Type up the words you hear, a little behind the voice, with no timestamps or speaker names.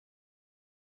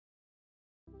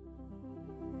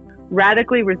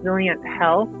Radically resilient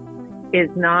health is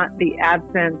not the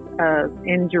absence of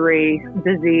injury,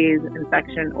 disease,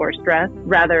 infection, or stress.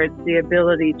 Rather, it's the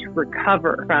ability to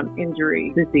recover from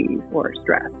injury, disease, or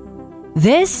stress.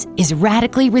 This is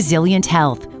Radically Resilient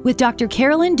Health with Dr.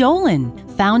 Carolyn Dolan,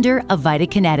 founder of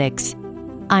VitaKinetics.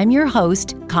 I'm your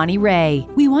host, Connie Ray.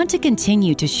 We want to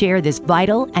continue to share this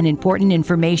vital and important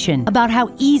information about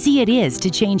how easy it is to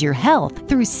change your health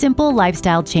through simple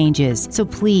lifestyle changes. So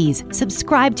please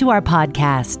subscribe to our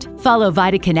podcast. Follow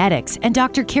VitaKinetics and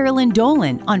Dr. Carolyn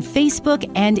Dolan on Facebook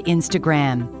and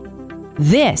Instagram.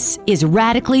 This is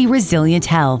Radically Resilient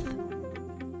Health.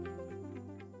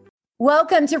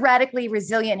 Welcome to Radically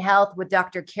Resilient Health with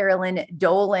Dr. Carolyn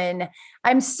Dolan.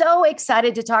 I'm so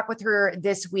excited to talk with her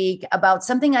this week about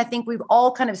something I think we've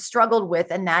all kind of struggled with,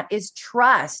 and that is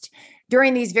trust.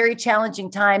 During these very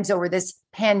challenging times over this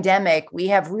pandemic, we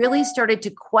have really started to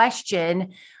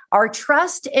question our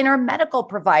trust in our medical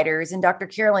providers. In Dr.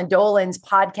 Carolyn Dolan's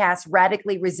podcast,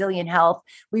 Radically Resilient Health,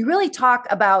 we really talk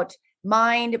about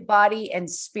mind, body, and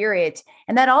spirit.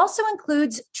 And that also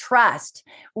includes trust.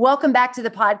 Welcome back to the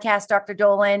podcast, Dr.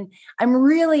 Dolan. I'm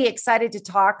really excited to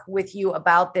talk with you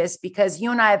about this because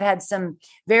you and I have had some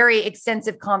very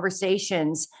extensive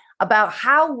conversations about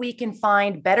how we can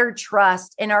find better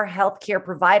trust in our healthcare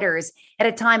providers at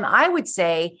a time I would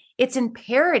say it's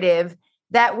imperative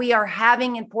that we are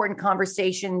having important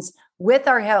conversations with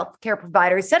our healthcare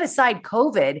providers, set aside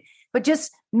COVID, but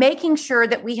just making sure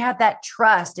that we have that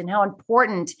trust and how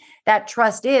important that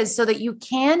trust is so that you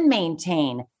can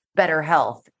maintain better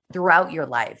health throughout your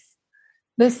life.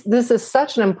 This is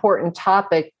such an important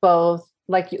topic, both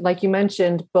like you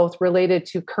mentioned, both related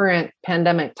to current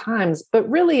pandemic times, but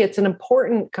really it's an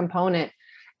important component.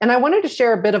 And I wanted to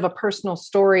share a bit of a personal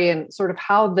story and sort of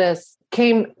how this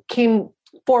came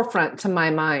forefront to my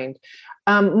mind.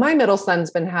 My middle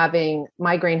son's been having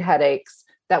migraine headaches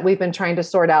that we've been trying to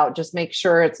sort out, just make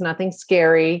sure it's nothing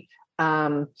scary.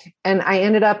 And I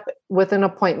ended up with an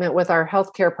appointment with our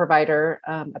healthcare provider,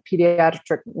 a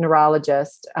pediatric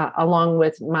neurologist, along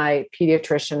with my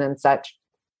pediatrician and such.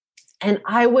 And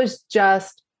I was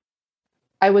just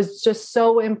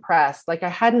so impressed. Like I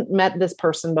hadn't met this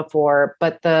person before,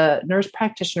 but the nurse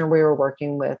practitioner we were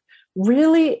working with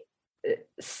really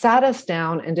sat us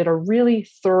down and did a really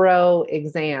thorough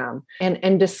exam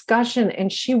and discussion.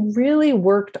 And she really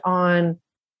worked on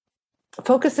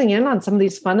focusing in on some of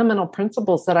these fundamental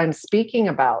principles that I'm speaking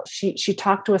about. She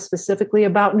talked to us specifically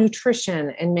about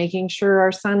nutrition and making sure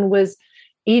our son was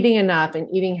eating enough and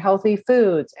eating healthy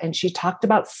foods. And she talked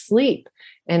about sleep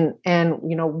and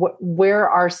where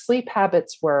our sleep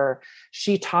habits were.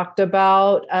 She talked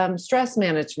about stress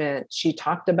management. She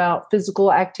talked about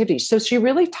physical activity. So she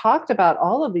really talked about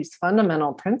all of these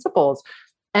fundamental principles.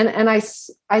 And I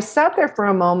sat there for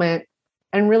a moment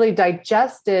and really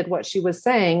digested what she was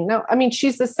saying. No, I mean,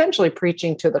 she's essentially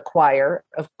preaching to the choir,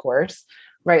 of course,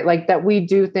 right? Like that we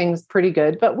do things pretty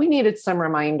good, but we needed some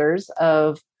reminders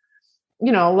of,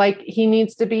 like he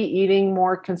needs to be eating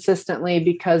more consistently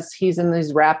because he's in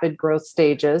these rapid growth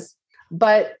stages.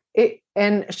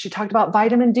 And she talked about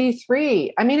vitamin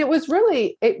D3. I mean,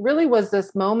 it really was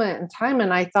this moment in time.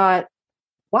 And I thought,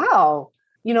 wow,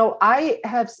 I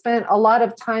have spent a lot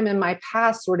of time in my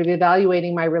past sort of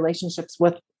evaluating my relationships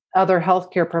with other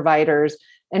healthcare providers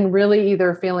and really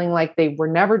either feeling like they were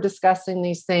never discussing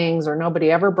these things or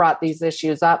nobody ever brought these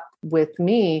issues up with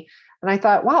me. And I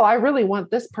thought, wow, I really want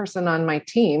this person on my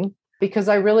team because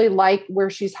I really like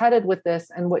where she's headed with this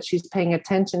and what she's paying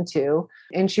attention to.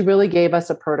 And she really gave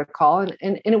us a protocol.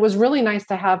 And it was really nice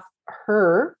to have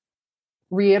her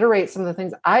reiterate some of the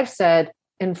things I've said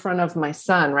in front of my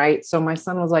son, right? So my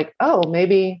son was like, oh,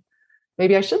 maybe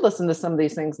I should listen to some of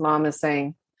these things mom is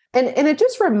saying. And it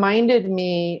just reminded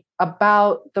me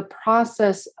about the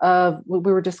process of what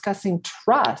we were discussing,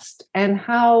 trust, and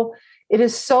how it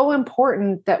is so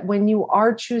important that when you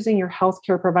are choosing your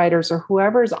healthcare providers or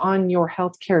whoever's on your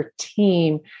healthcare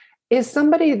team is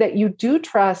somebody that you do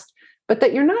trust, but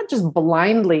that you're not just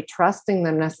blindly trusting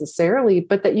them necessarily,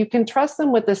 but that you can trust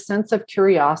them with a sense of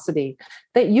curiosity,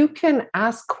 that you can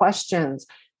ask questions,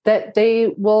 that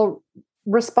they will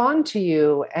respond to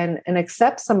you and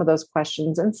accept some of those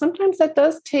questions. And sometimes that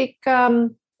does take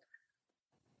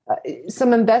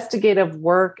some investigative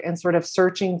work and sort of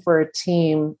searching for a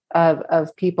team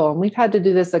of people. And we've had to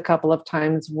do this a couple of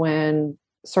times when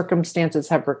circumstances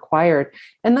have required.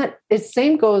 And that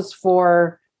same goes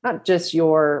for not just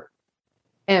your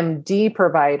MD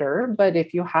provider, but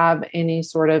if you have any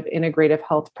sort of integrative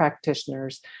health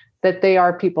practitioners, that they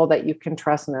are people that you can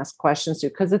trust and ask questions to,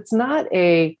 because it's not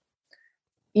a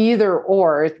either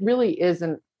or, it really is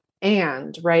an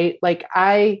and, right? Like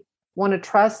I want to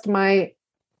trust my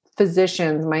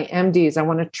physicians, my MDs. I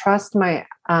want to trust my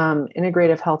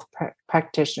integrative health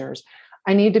practitioners.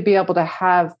 I need to be able to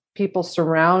have people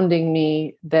surrounding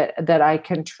me that I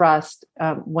can trust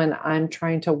when I'm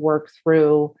trying to work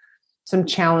through some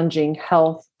challenging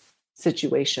health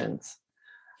situations.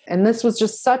 And this was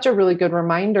just such a really good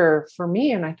reminder for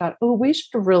me. And I thought, oh, we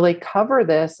should really cover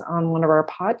this on one of our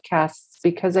podcasts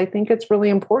because I think it's really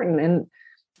important. And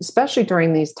especially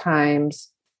during these times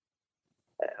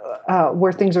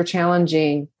where things are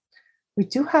challenging, we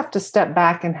do have to step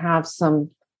back and have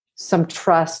some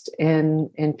trust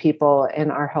in people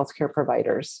and our healthcare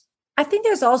providers. I think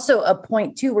there's also a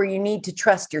point too where you need to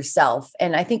trust yourself.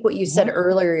 And I think what you said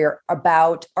earlier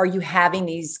about, are you having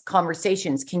these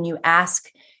conversations? Can you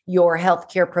ask your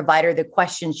healthcare provider the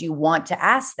questions you want to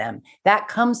ask them? That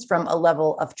comes from a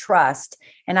level of trust.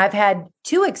 And I've had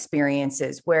 2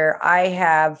 experiences where I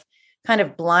have kind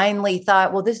of blindly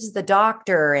thought, well, this is the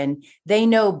doctor and they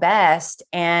know best.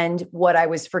 And what I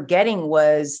was forgetting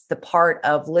was the part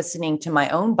of listening to my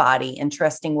own body and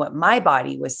trusting what my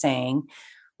body was saying,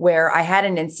 where I had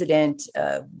an incident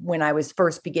when I was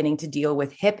first beginning to deal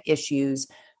with hip issues,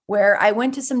 where I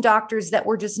went to some doctors that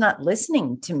were just not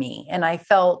listening to me. And I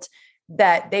felt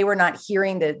that they were not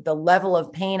hearing the level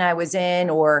of pain I was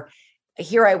in, or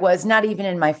here I was not even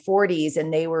in my 40s.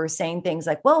 And they were saying things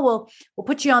like, well, we'll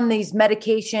put you on these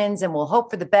medications and we'll hope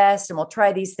for the best and we'll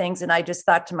try these things. And I just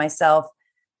thought to myself,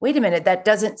 wait a minute, that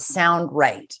doesn't sound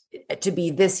right to be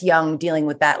this young dealing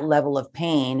with that level of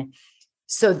pain.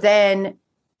 So then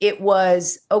it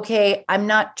was, okay, I'm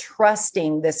not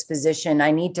trusting this physician.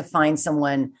 I need to find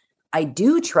someone I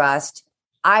do trust.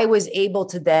 I was able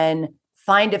to then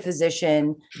find a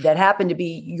physician that happened to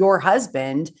be your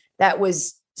husband that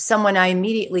was someone I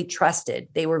immediately trusted.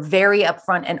 They were very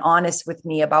upfront and honest with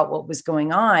me about what was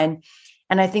going on.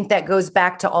 And I think that goes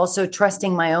back to also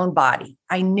trusting my own body.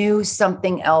 I knew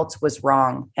something else was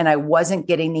wrong and I wasn't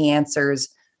getting the answers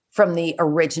from the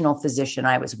original physician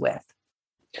I was with.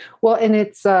 Well, and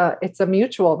it's a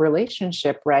mutual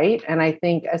relationship, right? And I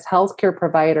think as healthcare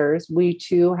providers, we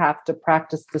too have to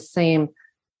practice the same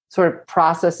sort of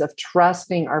process of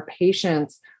trusting our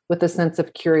patients with a sense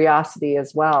of curiosity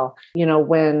as well.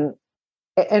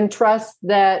 And trust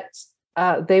that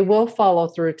they will follow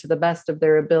through to the best of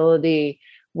their ability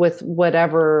with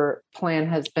whatever plan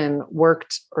has been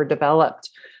worked or developed.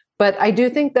 But I do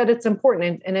think that it's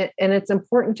important, and it's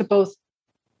important to both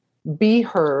be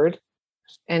heard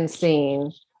and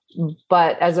seen,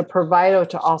 but as a provider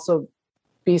to also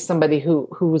be somebody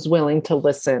who's willing to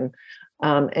listen.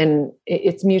 And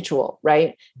it's mutual,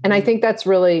 right? And I think that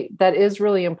is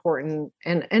really important,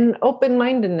 and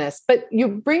open-mindedness. But you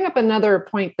bring up another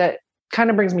point that kind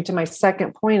of brings me to my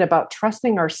second point about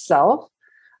trusting ourselves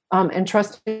and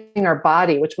trusting our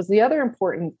body, which was the other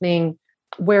important thing,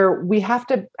 where we have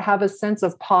to have a sense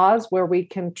of pause where we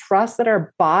can trust that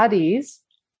our bodies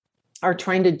are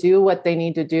trying to do what they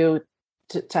need to do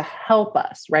to help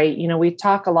us, right? We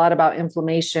talk a lot about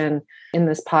inflammation in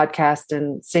this podcast,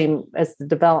 and same as the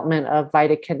development of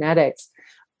Vitakinetics,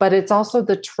 but it's also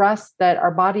the trust that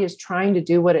our body is trying to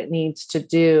do what it needs to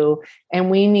do. And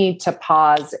we need to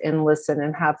pause and listen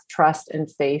and have trust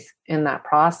and faith in that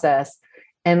process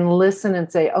and listen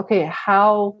and say, okay,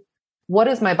 what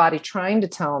is my body trying to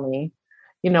tell me?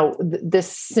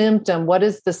 This symptom,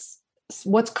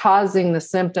 what's causing the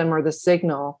symptom or the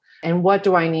signal? And what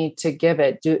do I need to give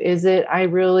it? I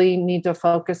really need to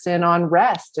focus in on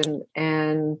rest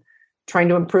and trying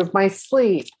to improve my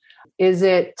sleep? Is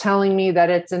it telling me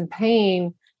that it's in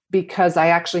pain because I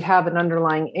actually have an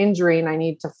underlying injury and I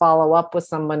need to follow up with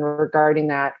someone regarding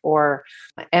that? Or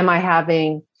am I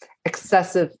having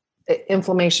excessive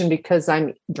inflammation because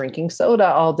I'm drinking soda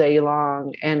all day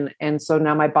long? And so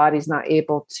now my body's not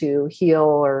able to heal,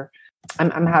 or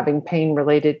I'm having pain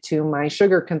related to my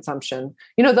sugar consumption,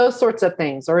 those sorts of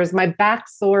things. Or is my back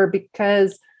sore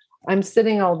because I'm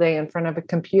sitting all day in front of a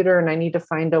computer and I need to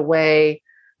find a way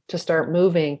to start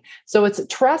moving? So it's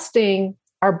trusting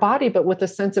our body, but with a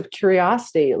sense of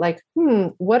curiosity, like,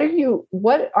 what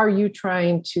are you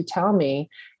trying to tell me?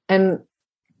 And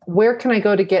where can I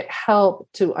go to get help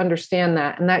to understand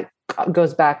that? And that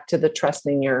goes back to the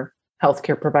trusting your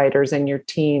healthcare providers and your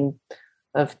team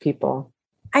of people.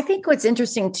 I think what's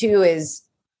interesting too is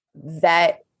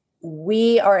that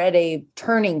we are at a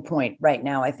turning point right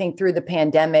now. I think through the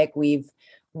pandemic, we've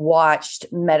watched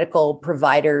medical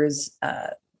providers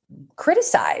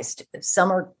criticized.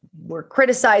 Some we're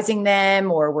criticizing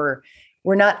them, or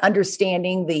we're not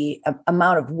understanding the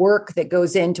amount of work that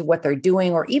goes into what they're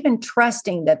doing, or even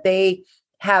trusting that they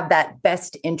have that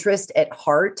best interest at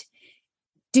heart.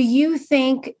 Do you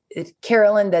think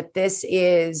Carolyn, that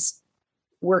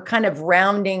we're kind of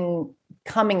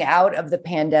coming out of the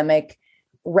pandemic,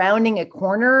 rounding a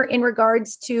corner in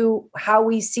regards to how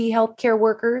we see healthcare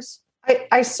workers?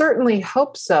 I certainly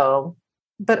hope so,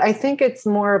 but I think it's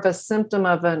more of a symptom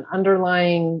of an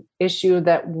underlying issue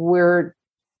that we're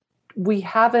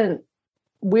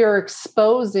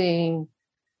exposing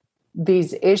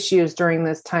these issues during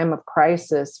this time of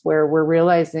crisis, where we're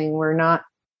realizing we're not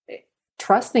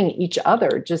trusting each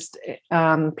other, just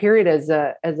period, as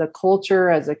a culture,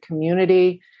 as a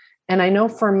community. And I know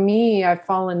for me, I've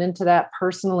fallen into that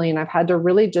personally, and I've had to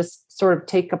really just sort of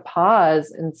take a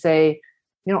pause and say,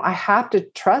 I have to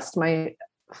trust my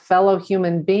fellow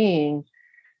human being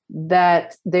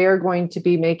that they're going to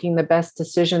be making the best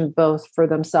decision both for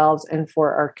themselves and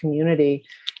for our community.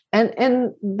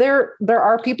 And there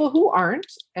are people who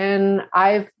aren't. And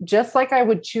just like I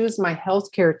would choose my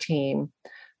healthcare team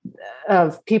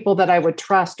of people that I would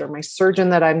trust, or my surgeon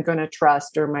that I'm going to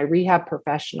trust, or my rehab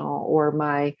professional, or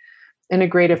my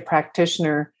integrative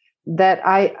practitioner, that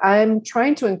I'm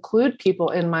trying to include people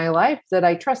in my life that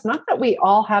I trust. Not that we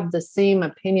all have the same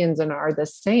opinions and are the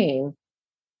same,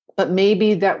 but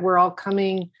maybe that we're all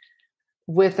coming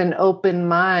with an open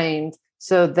mind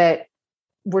so that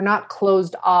we're not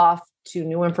closed off to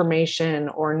new information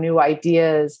or new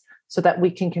ideas, so that we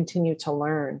can continue to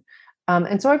learn.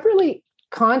 And so I've really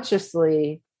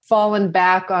consciously fallen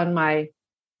back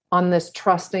on this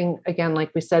trusting, again, like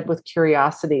we said, with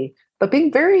curiosity, but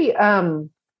being very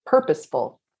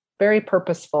purposeful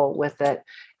with it.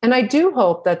 And I do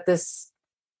hope that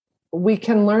we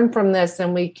can learn from this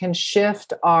and we can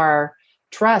shift our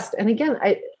trust. And again,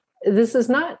 this is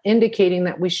not indicating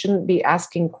that we shouldn't be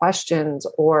asking questions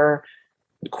or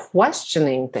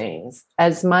questioning things,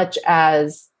 as much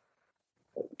as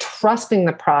trusting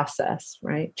the process,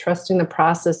 right? Trusting the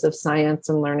process of science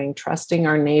and learning, trusting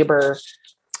our neighbor,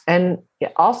 and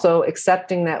also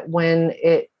accepting that when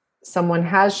someone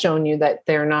has shown you that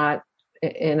they're not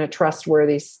in a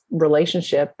trustworthy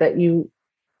relationship, that you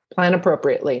plan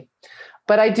appropriately.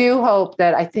 But I do hope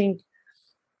that, I think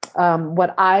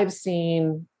what I've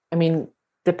seen,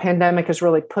 the pandemic has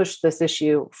really pushed this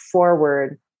issue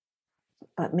forward.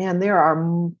 But man, there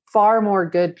are far more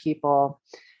good people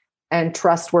and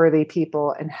trustworthy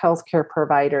people and healthcare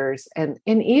providers and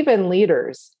even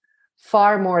leaders,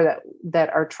 far more that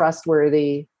are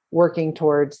trustworthy, working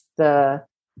towards the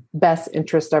best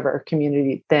interest of our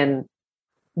community than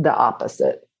the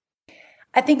opposite.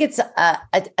 I think it's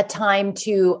a time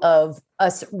too of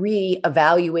us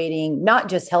reevaluating not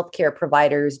just healthcare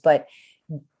providers, but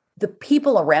the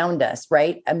people around us,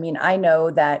 right? I know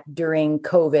that during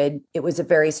COVID, it was a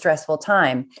very stressful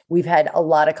time. We've had a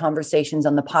lot of conversations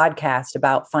on the podcast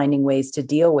about finding ways to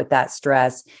deal with that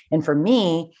stress. And for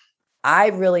me,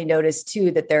 I've really noticed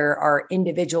too that there are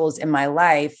individuals in my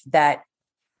life that,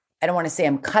 I don't want to say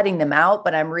I'm cutting them out,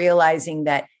 but I'm realizing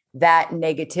that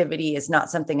negativity is not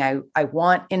something I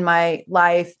want in my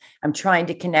life. I'm trying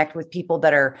to connect with people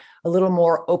that are a little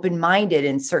more open-minded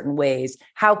in certain ways.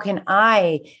 How can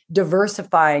I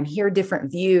diversify and hear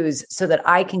different views so that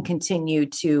I can continue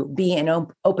to be an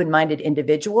open-minded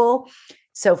individual?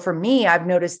 So for me, I've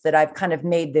noticed that I've kind of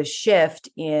made this shift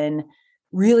in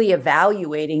really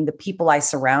evaluating the people I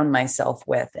surround myself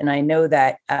with. And I know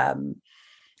that,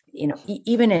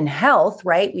 even in health,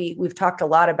 right? We've talked a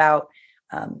lot about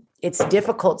it's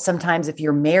difficult sometimes if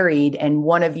you're married and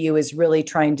one of you is really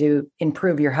trying to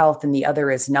improve your health and the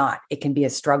other is not. It can be a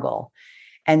struggle.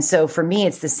 And so for me,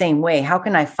 it's the same way. How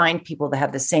can I find people that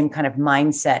have the same kind of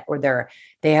mindset, or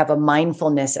they have a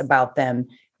mindfulness about them?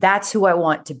 That's who I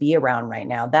want to be around right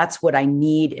now. That's what I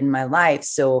need in my life.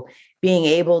 So being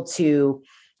able to,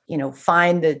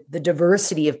 find the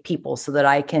diversity of people so that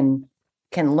I can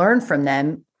learn from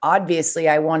them. Obviously,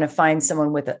 I want to find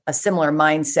someone with a similar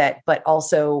mindset, but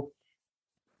also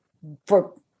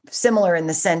for similar in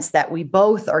the sense that we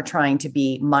both are trying to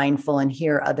be mindful and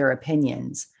hear other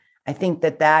opinions. I think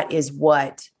that is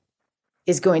what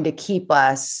is going to keep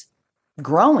us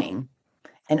growing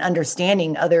and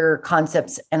understanding other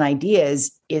concepts and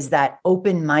ideas, is that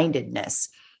open-mindedness.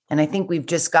 And I think we've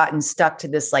just gotten stuck to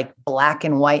this like black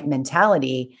and white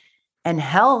mentality. And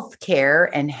healthcare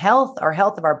and our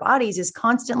health of our bodies is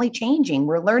constantly changing.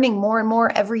 We're learning more and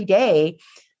more every day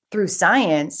through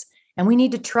science, and we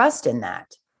need to trust in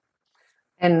that.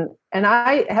 And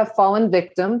I have fallen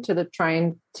victim to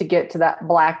trying to get to that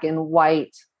black and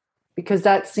white, because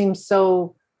that seems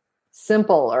so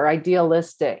simple or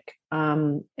idealistic.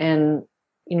 And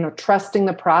trusting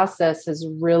the process has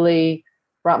really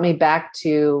brought me back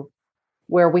to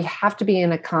where we have to be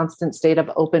in a constant state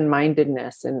of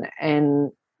open-mindedness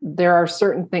and there are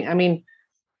certain things. I mean,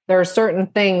 there are certain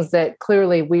things that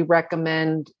clearly we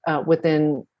recommend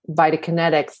within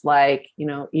Vitakinetics, like,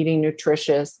 eating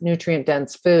nutritious, nutrient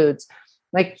dense foods.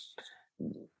 Like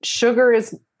sugar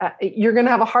is, you're going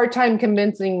to have a hard time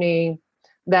convincing me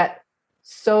that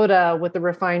soda with the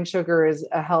refined sugar is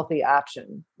a healthy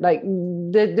option. Like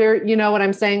there, what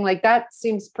I'm saying? Like that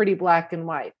seems pretty black and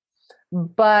white.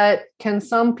 But can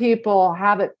some people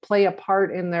have it play a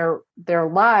part in their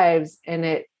lives, and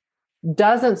it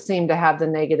doesn't seem to have the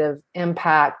negative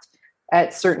impact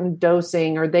at certain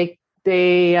dosing, or they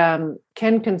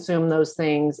can consume those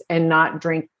things and not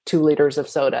drink 2 liters of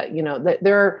soda, that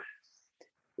there,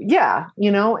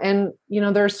 and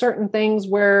there are certain things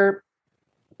where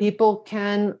people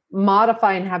can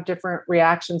modify and have different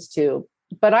reactions to,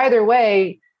 but either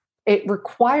way, it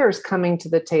requires coming to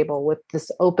the table with this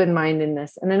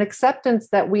open-mindedness and an acceptance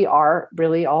that we are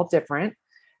really all different.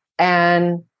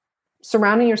 And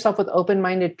surrounding yourself with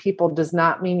open-minded people does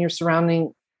not mean you're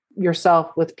surrounding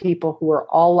yourself with people who are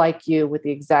all like you with the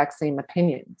exact same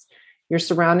opinions. You're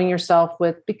surrounding yourself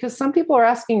with, because some people are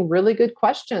asking really good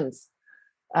questions.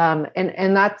 And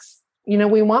that's,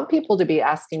 we want people to be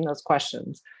asking those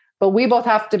questions, but we both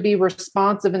have to be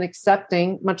responsive and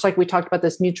accepting, much like we talked about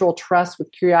this mutual trust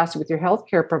with curiosity with your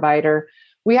healthcare provider.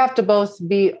 We have to both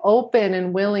be open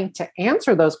and willing to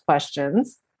answer those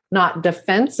questions, not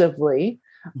defensively.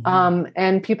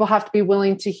 And people have to be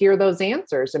willing to hear those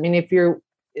answers. I mean, if you're,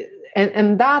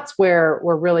 and that's where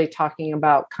we're really talking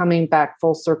about coming back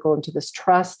full circle into this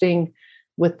trusting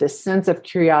with this sense of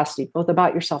curiosity, both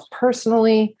about yourself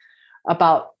personally,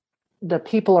 about the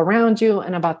people around you,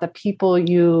 and about the people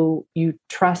you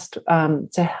trust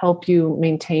to help you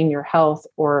maintain your health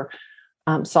or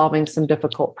solving some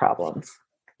difficult problems.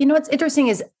 What's interesting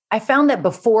is I found that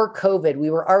before COVID,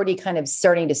 we were already kind of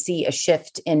starting to see a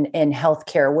shift in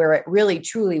healthcare, where it really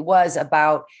truly was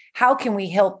about how can we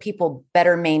help people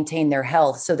better maintain their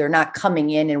health so they're not coming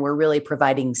in and we're really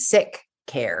providing sick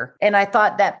care. And I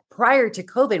thought that prior to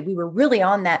COVID, we were really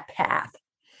on that path.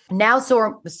 Now,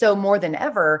 so more than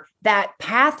ever, that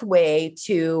pathway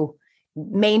to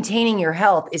maintaining your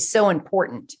health is so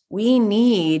important. We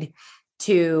need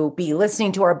to be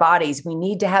listening to our bodies. We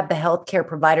need to have the healthcare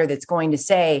provider that's going to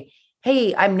say,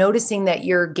 hey, I'm noticing that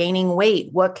you're gaining weight.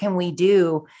 What can we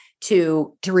do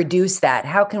to reduce that?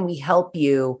 How can we help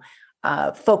you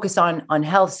focus on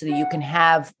health so that you can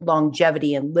have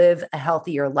longevity and live a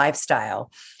healthier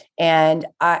lifestyle? And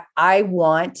I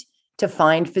want to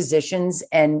find physicians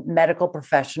and medical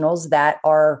professionals that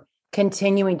are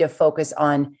continuing to focus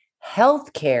on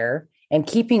healthcare and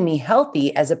keeping me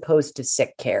healthy as opposed to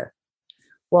sick care.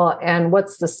 Well, and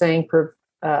what's the saying?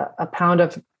 A pound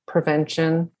of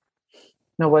prevention.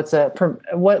 No, what's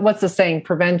the saying?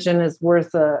 Prevention is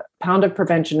worth a pound of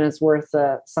prevention is worth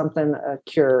a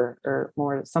cure, or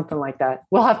more, something like that.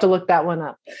 We'll have to look that one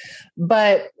up.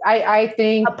 But I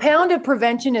think a pound of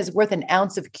prevention is worth an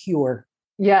ounce of cure.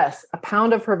 Yes, a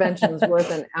pound of prevention is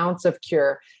worth an ounce of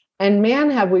cure. And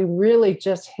man, have we really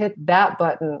just hit that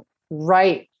button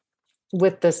right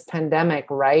with this pandemic,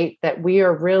 right? That we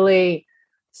are really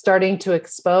starting to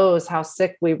expose how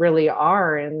sick we really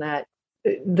are, and that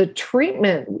the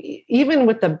treatment, even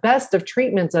with the best of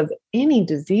treatments of any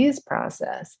disease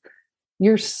process,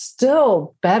 you're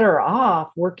still better off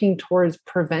working towards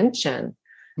prevention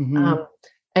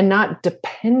and not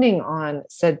depending on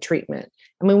said treatment.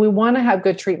 I mean, we want to have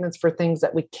good treatments for things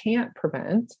that we can't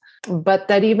prevent, but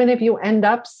that even if you end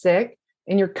up sick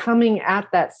and you're coming at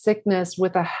that sickness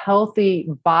with a healthy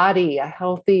body, a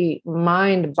healthy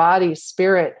mind, body,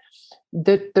 spirit,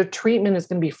 the treatment is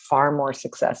going to be far more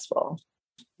successful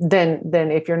than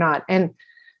if you're not. And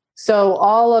so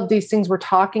all of these things we're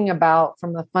talking about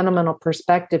from the fundamental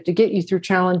perspective to get you through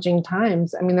challenging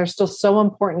times, I mean, they're still so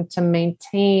important to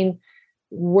maintain,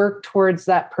 work towards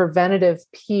that preventative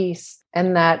piece.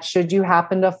 And that should you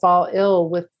happen to fall ill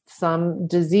with some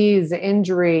disease,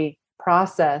 injury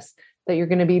process, that you're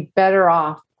going to be better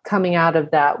off coming out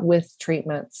of that with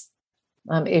treatments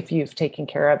if you've taken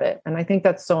care of it. And I think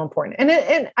that's so important.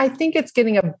 And I think it's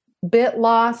getting a bit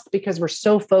lost because we're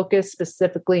so focused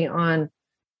specifically on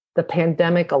the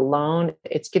pandemic alone.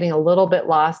 It's getting a little bit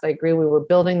lost. I agree. We were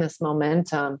building this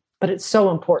momentum, but it's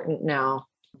so important now.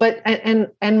 But,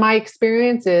 and my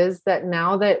experience is that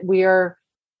now that we are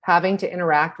having to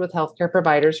interact with healthcare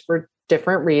providers for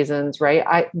different reasons,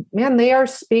 right? They are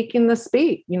speaking the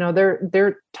speak,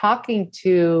 they're talking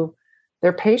to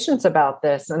their patients about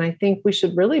this. And I think we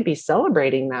should really be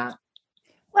celebrating that.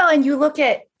 Well, and you look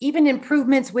at even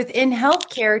improvements within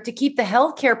healthcare to keep the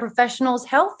healthcare professionals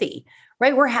healthy,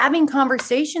 right? We're having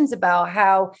conversations about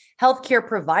how healthcare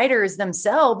providers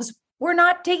themselves were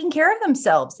not taking care of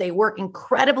themselves. They work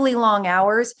incredibly long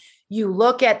hours. You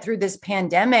look at through this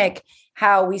pandemic,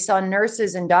 how we saw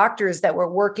nurses and doctors that were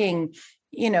working,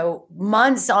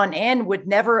 months on end with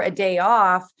never a day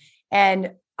off.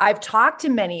 And I've talked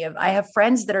to I have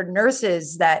friends that are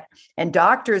nurses and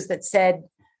doctors that said,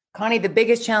 Connie, the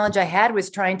biggest challenge I had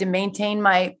was trying to maintain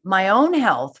my own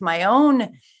health, my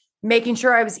own making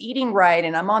sure I was eating right.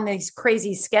 And I'm on these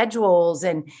crazy schedules.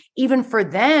 And even for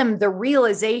them, the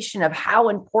realization of how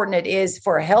important it is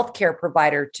for a healthcare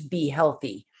provider to be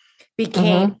healthy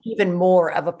became even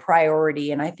more of a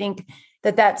priority. And I think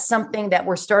that that's something that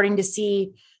we're starting to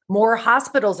see more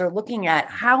hospitals are looking at.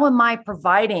 How am I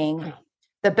providing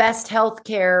the best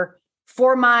healthcare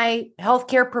for my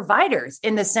healthcare providers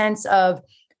in the sense of,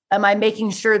 am I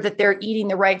making sure that they're eating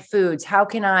the right foods? How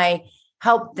can I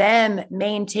help them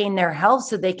maintain their health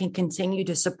so they can continue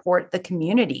to support the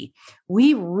community?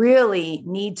 We really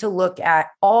need to look at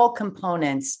all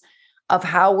components of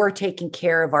how we're taking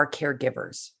care of our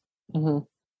caregivers.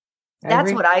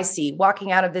 That's what I see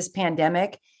walking out of this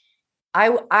pandemic.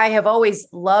 I have always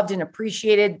loved and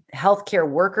appreciated healthcare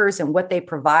workers and what they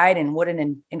provide and what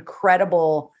an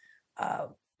incredible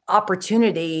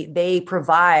opportunity they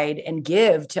provide and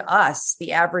give to us,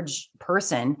 the average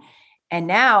person. And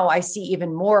now I see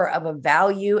even more of a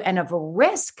value and of a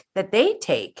risk that they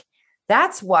take.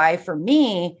 That's why for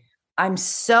me, I'm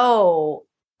so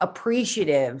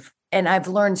appreciative and I've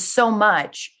learned so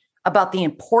much about the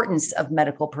importance of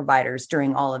medical providers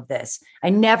during all of this.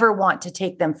 I never want to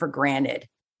take them for granted.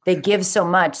 They give so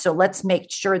much. So let's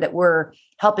make sure that we're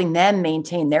helping them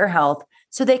maintain their health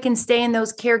so they can stay in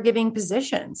those caregiving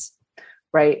positions.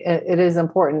 Right. It is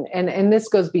important. And this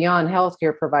goes beyond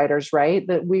healthcare providers, right?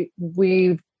 That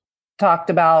we've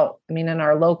talked about, in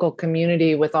our local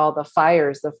community with all the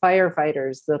fires, the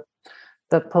firefighters,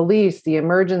 the police, the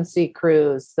emergency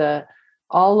crews,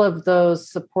 all of those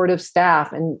supportive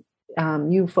staff. And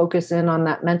you focus in on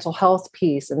that mental health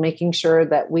piece and making sure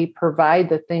that we provide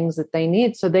the things that they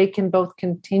need so they can both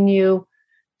continue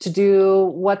to do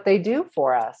what they do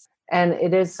for us. And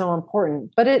it is so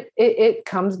important, but it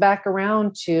comes back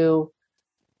around to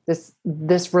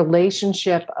this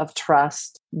relationship of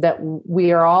trust that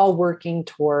we are all working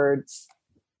towards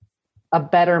a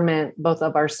betterment, both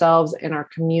of ourselves and our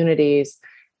communities.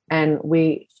 And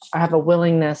we have a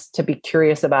willingness to be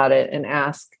curious about it and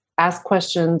ask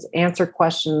questions, answer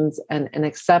questions, and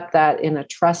accept that in a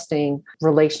trusting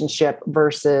relationship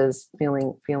versus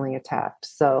feeling attacked.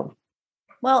 So.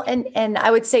 Well, and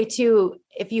I would say too,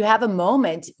 if you have a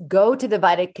moment, go to the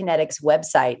VitaKinetics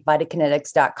website,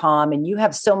 vitakinetics.com, and you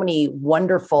have so many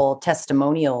wonderful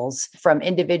testimonials from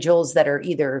individuals that are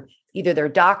either their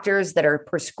doctors that are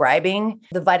prescribing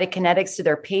the VitaKinetics to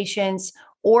their patients,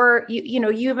 or you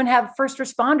even have first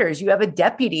responders. You have a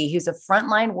deputy who's a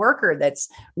frontline worker that's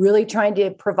really trying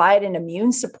to provide an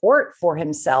immune support for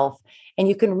himself. And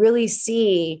you can really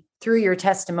see through your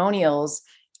testimonials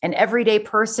an everyday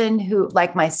person who,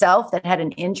 like myself, that had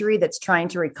an injury that's trying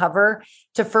to recover,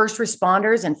 to first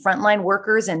responders and frontline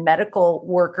workers and medical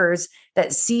workers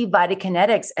that see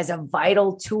VitaKinetics as a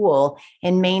vital tool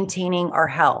in maintaining our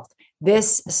health.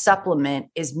 This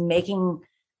supplement is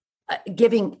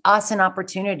giving us an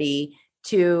opportunity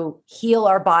to heal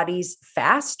our bodies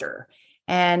faster.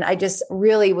 And I just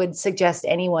really would suggest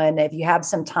anyone, if you have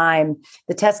some time,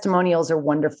 the testimonials are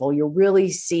wonderful. You'll really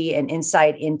see an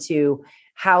insight into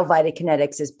how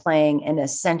VitaKinetics is playing an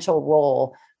essential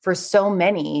role for so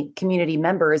many community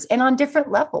members and on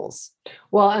different levels.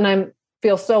 Well, and I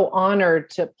feel so honored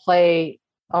to play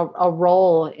a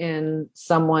role in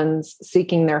someone's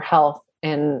seeking their health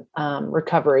and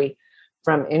recovery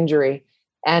from injury.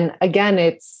 And again,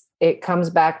 it comes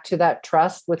back to that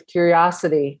trust with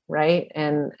curiosity, right?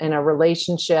 And a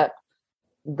relationship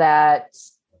that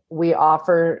we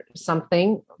offer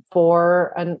something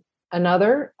for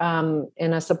another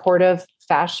in a supportive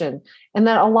fashion. And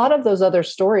that a lot of those other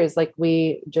stories, like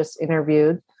we just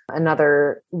interviewed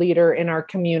another leader in our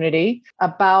community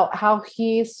about how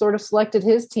he sort of selected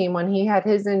his team when he had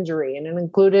his injury, and it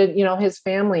included, his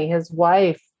family, his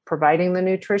wife, providing the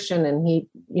nutrition, and he,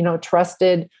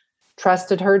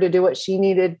 trusted her to do what she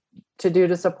needed to do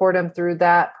to support him through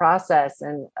that process,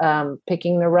 and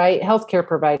picking the right healthcare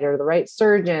provider, the right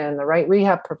surgeon, the right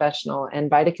rehab professional.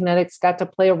 And VitaKinetics got to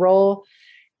play a role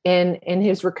in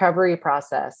his recovery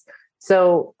process.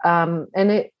 So,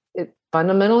 and it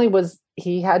fundamentally was,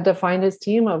 he had to find his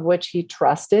team of which he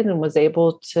trusted and was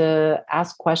able to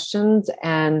ask questions,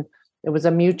 and it was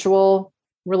a mutual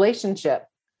relationship.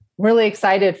 I'm really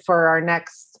excited for our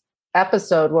next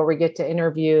episode where we get to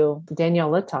interview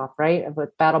Danielle Litoff, right?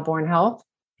 With Battleborn Health.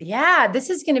 Yeah,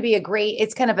 this is going to be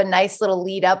it's kind of a nice little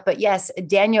lead up. But yes,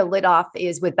 Danielle Litoff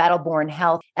is with Battleborn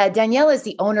Health. Danielle is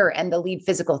the owner and the lead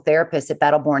physical therapist at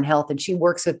Battleborn Health, and she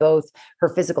works with both her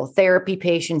physical therapy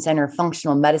patients and her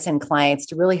functional medicine clients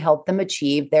to really help them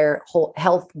achieve their whole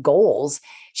health goals.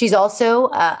 She's also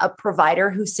a provider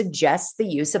who suggests the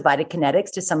use of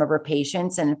Vitakinetics to some of her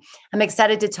patients. And I'm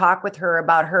excited to talk with her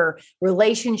about her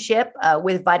relationship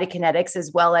with Vitakinetics,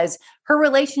 as well as her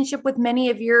relationship with many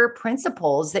of your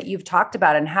principles that you've talked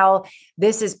about and how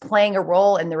this is playing a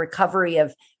role in the recovery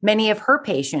of many of her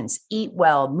patients. Eat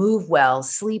well, move well,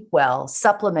 sleep well,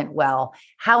 supplement well,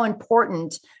 how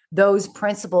important those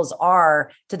principles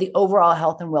are to the overall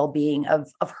health and well-being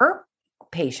of her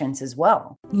patients as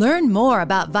well. Learn more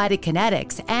about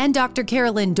Vitakinetics and Dr.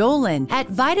 Carolyn Dolan at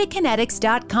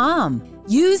Vitakinetics.com.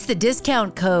 Use the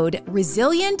discount code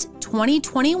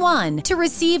RESILIENT2021 to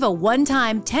receive a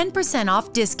one-time 10%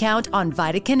 off discount on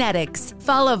Vitakinetics.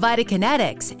 Follow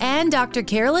Vitakinetics and Dr.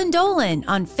 Carolyn Dolan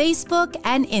on Facebook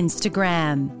and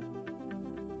Instagram.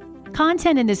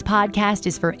 Content in this podcast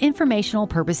is for informational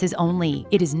purposes only.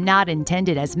 It is not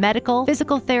intended as medical,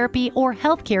 physical therapy, or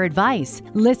healthcare advice.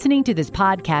 Listening to this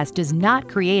podcast does not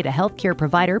create a healthcare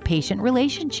provider-patient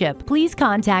relationship. Please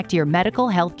contact your medical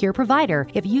healthcare provider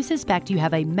if you suspect you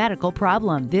have a medical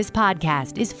problem. This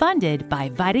podcast is funded by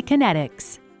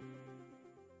Vitakinetics.